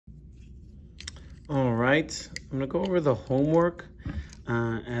All right, I'm gonna go over the homework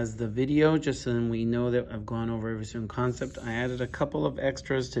as the video, just so then we know that I've gone over every single concept. I added a couple of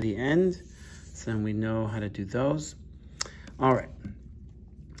extras to the end, so then we know how to do those. All right,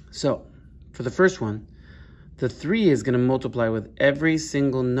 so for the first one, the 3 is gonna multiply with every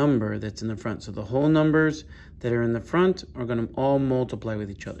single number that's in the front. So the whole numbers that are in the front are gonna all multiply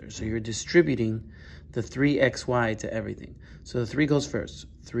with each other. So you're distributing the 3xy to everything. So the 3 goes first.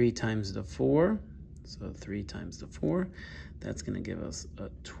 3 times the 4, so 3 times the 4, that's gonna give us a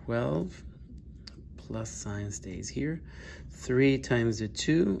 12. Plus sign stays here. 3 times the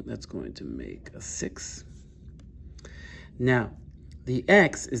 2, that's going to make a 6. Now, the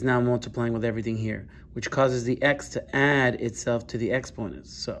x is now multiplying with everything here, which causes the x to add itself to the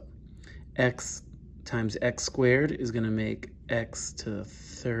exponents. So x times x squared is going to make x to the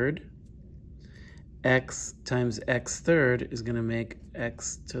third. X times x third is going to make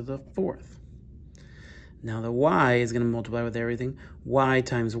x to the fourth. Now the y is going to multiply with everything. Y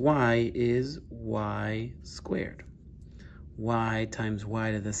times y is y squared. Y times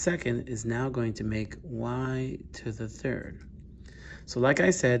y to the second is now going to make y to the third. So like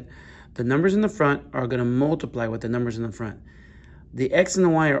I said, the numbers in the front are going to multiply with the numbers in the front. The x and the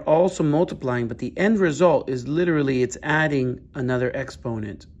y are also multiplying, but the end result is literally it's adding another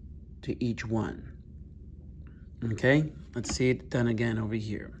exponent to each one. Okay, let's see it done again over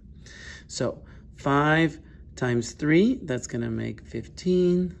here. So 5 times 3, that's going to make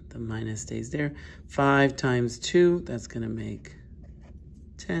 15. The minus stays there. 5 times 2, that's going to make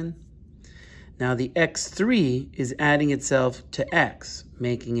 10. Now the x3 is adding itself to x,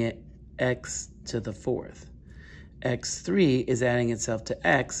 making it x to the fourth. x3 is adding itself to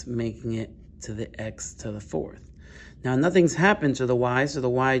x, making it to the x to the fourth. Now nothing's happened to the y, so the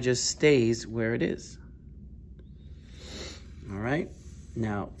y just stays where it is. All right?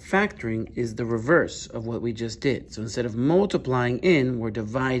 Now factoring is the reverse of what we just did. So instead of multiplying in, we're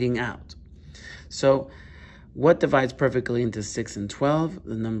dividing out. So what divides perfectly into 6 and 12?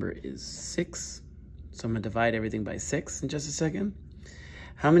 The number is 6. So I'm going to divide everything by 6 in just a second.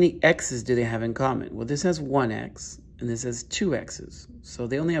 How many x's do they have in common? Well, this has 1x, and this has 2 x's. So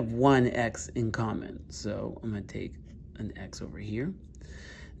they only have 1 x in common. So I'm going to take an x over here.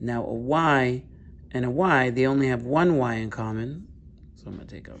 Now a y and a y, they only have 1 y in common. So I'm going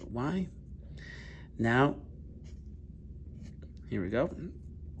to take out a y. Now, here we go.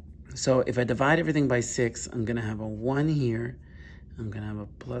 So if I divide everything by 6, I'm going to have a 1 here, I'm going to have a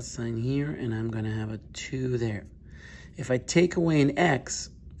plus sign here, and I'm going to have a 2 there. If I take away an x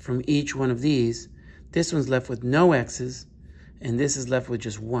from each one of these, this one's left with no x's, and this is left with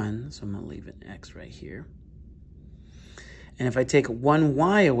just 1, so I'm going to leave an x right here. And if I take 1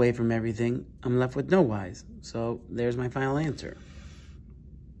 y away from everything, I'm left with no y's. So there's my final answer.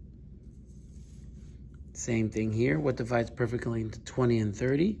 Same thing here. What divides perfectly into 20 and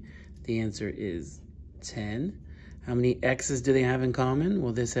 30? The answer is 10. How many x's do they have in common?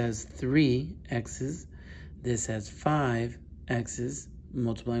 Well, this has 3 x's. This has 5 x's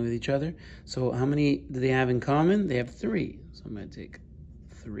multiplying with each other. So how many do they have in common? They have 3. So I'm going to take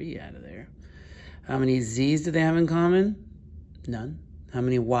 3 out of there. How many z's do they have in common? None. How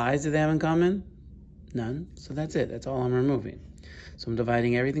many y's do they have in common? None. So that's it. That's all I'm removing. So I'm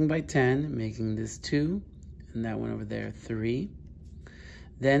dividing everything by 10, making this 2, and that one over there 3.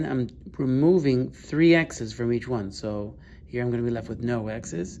 Then I'm removing 3 x's from each one. So here I'm going to be left with no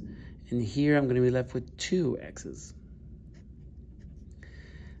x's. And here I'm going to be left with 2 x's.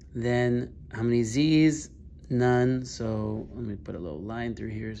 Then how many z's? None. So let me put a little line through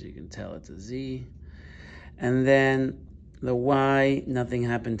here so you can tell it's a z. And then the y, nothing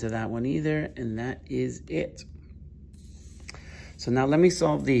happened to that one either. And that is it. So now let me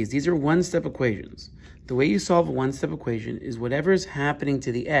solve these. These are one-step equations. The way you solve a one-step equation is whatever is happening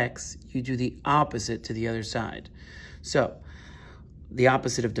to the x, you do the opposite to the other side. So the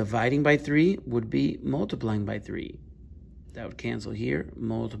opposite of dividing by 3 would be multiplying by 3. That would cancel here.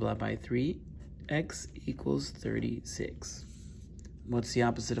 Multiply by 3, x equals 36. What's the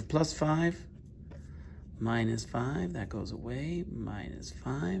opposite of plus 5? Minus 5. That goes away. Minus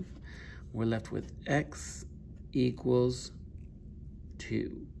 5. We're left with x equals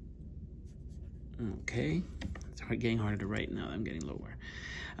 2. Okay, it's getting harder to write now that I'm getting lower.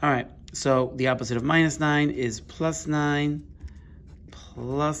 All right, so the opposite of minus 9 is plus 9.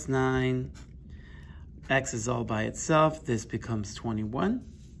 Plus 9. X is all by itself. This becomes 21.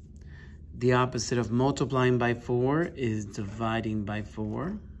 The opposite of multiplying by 4 is dividing by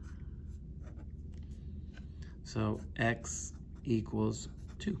 4. So x equals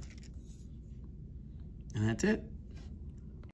 2. And that's it.